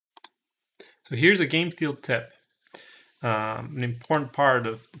So here's a game feel tip. An important part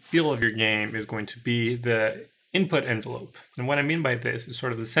of the feel of your game is going to be the input envelope. And what I mean by this is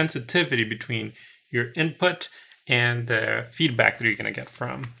sort of the sensitivity between your input and the feedback that you're going to get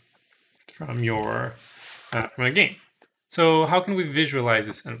from a game. So how can we visualize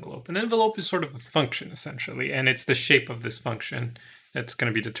this envelope? An envelope is sort of a function, essentially, and it's the shape of this function that's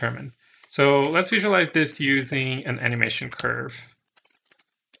going to be determined. So let's visualize this using an animation curve.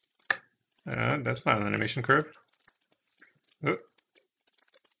 That's not an animation curve. Oh.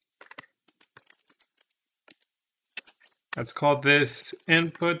 Let's call this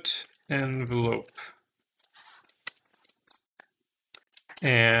input envelope.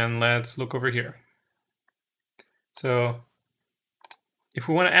 And let's look over here. So if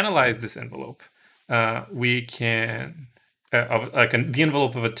we want to analyze this envelope, we can, the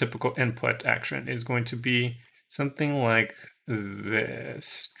envelope of a typical input action is going to be something like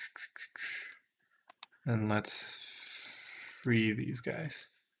this. And let's free these guys.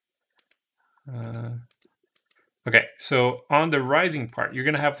 Okay, so on the rising part, you're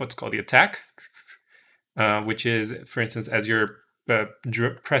going to have what's called the attack, which is, for instance, as you're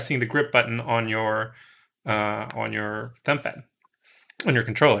pressing the grip button on your thumb pad, on your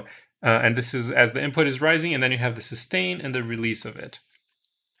controller. And this is as the input is rising, and then you have the sustain and the release of it.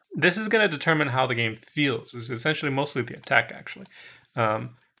 This is going to determine how the game feels. It's essentially mostly the attack, actually.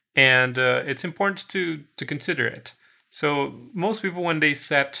 And it's important to consider it. So most people, when they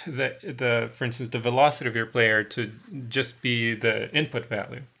set for instance, the velocity of your player to just be the input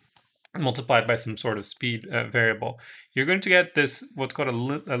value multiplied by some sort of speed variable, you're going to get this what's called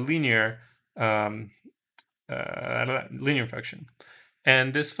a linear function.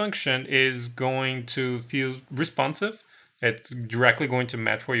 And this function is going to feel responsive. It's directly going to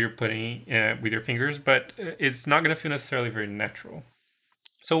match what you're putting with your fingers, but it's not going to feel necessarily very natural.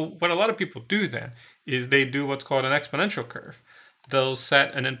 So what a lot of people do then is they do what's called an exponential curve. They'll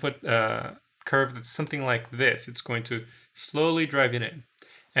set an input curve that's something like this. It's going to slowly drive it in.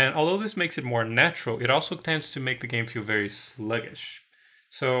 And although this makes it more natural, it also tends to make the game feel very sluggish.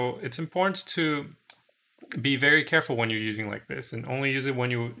 So it's important to be very careful when you're using like this, and only use it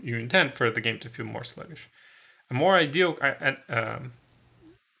when you intend for the game to feel more sluggish. A more ideal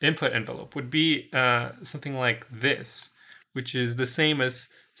input envelope would be something like this, which is the same as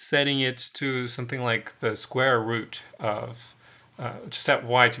setting it to something like the square root of, just set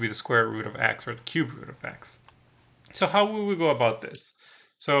y to be the square root of x, or the cube root of x. So how will we go about this?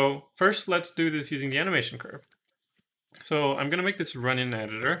 So first, let's do this using the animation curve. So I'm going to make this run in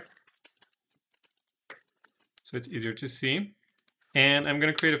editor, so it's easier to see. And I'm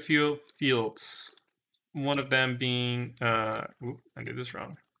going to create a few fields, one of them being, I did this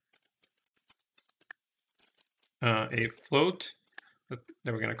wrong, a float that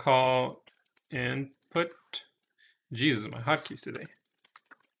we're going to call input. Jesus, my hotkeys today.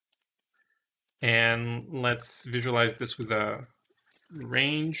 And let's visualize this with a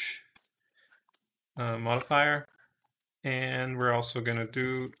range modifier. And we're also going to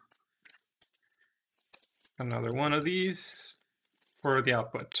do another one of these for the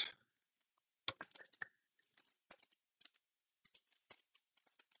output.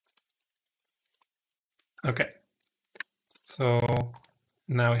 Okay, so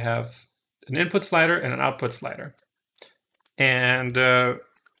now we have an input slider and an output slider. And to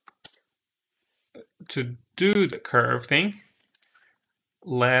do the curve thing,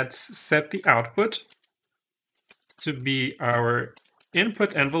 let's set the output to be our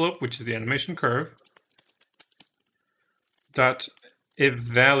input envelope, which is the animation curve, dot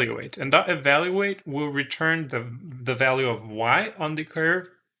evaluate. And dot evaluate will return the value of y on the curve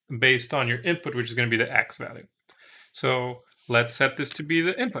based on your input, which is going to be the x value. So let's set this to be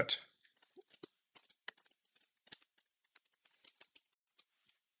the input.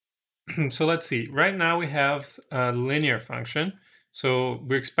 So let's see. Right now we have a linear function. So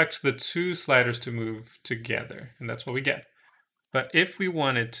we expect the two sliders to move together, and that's what we get. But if we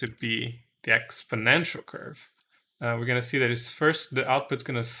want it to be the exponential curve, we're going to see that it's first the output's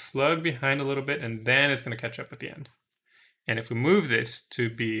going to slug behind a little bit, and then it's going to catch up at the end. And if we move this to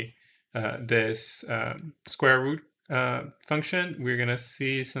be this square root function, we're going to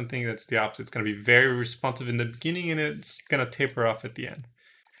see something that's the opposite. It's going to be very responsive in the beginning, and it's going to taper off at the end.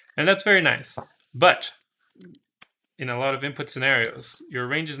 And that's very nice. But in a lot of input scenarios, your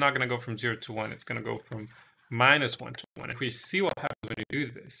range is not going to go from 0 to 1. It's going to go from -1 to 1. If we see what happens when you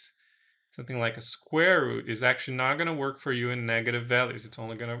do this, something like a square root is actually not going to work for you in negative values. It's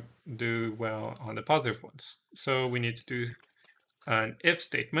only going to do well on the positive ones. So we need to do an if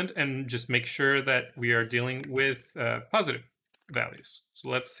statement and just make sure that we are dealing with positive values. So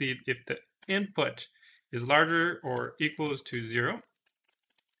let's see if the input is larger or equals to 0,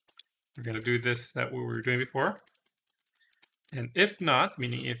 we're going to do this that we were doing before. And if not,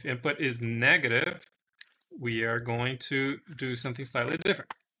 meaning if input is negative, we are going to do something slightly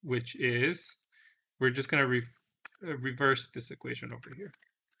different, which is we're just going to reverse this equation over here.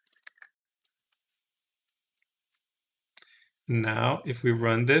 Now, if we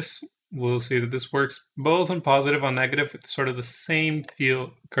run this, we'll see that this works both on positive and negative with sort of the same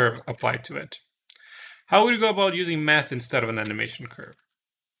field curve applied to it. How would we go about using math instead of an animation curve?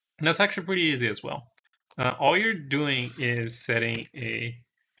 And that's actually pretty easy as well. All you're doing is setting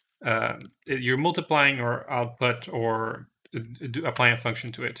you're multiplying your output or applying a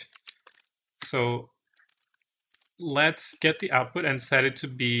function to it. So let's get the output and set it to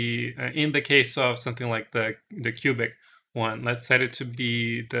be, in the case of something like the cubic one, let's set it to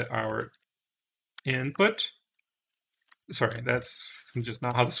be our input. Sorry, that's just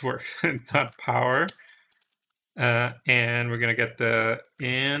not how this works. Not power. And we're going to get the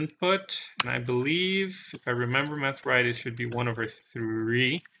input. And I believe, if I remember math right, it should be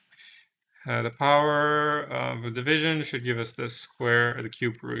 1/3. The power of a division should give us the square or the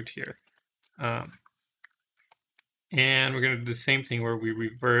cube root here. And we're going to do the same thing where we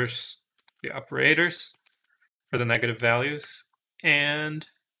reverse the operators for the negative values. And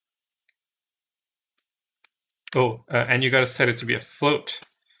and you got to set it to be a float.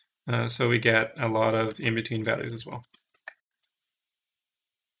 So we get a lot of in-between values as well.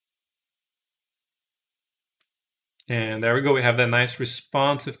 And there we go. We have that nice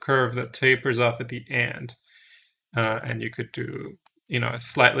responsive curve that tapers off at the end. And you could do, a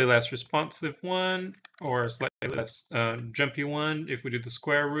slightly less responsive one or a slightly less jumpy one if we do the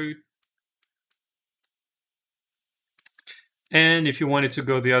square root. And if you wanted to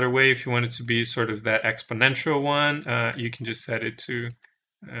go the other way, if you wanted to be sort of that exponential one, you can just set it to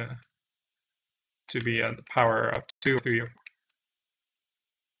be on the power of 2 or 3 or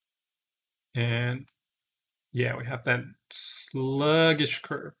 4. And yeah, we have that sluggish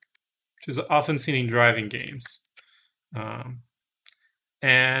curve, which is often seen in driving games.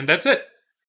 And that's it.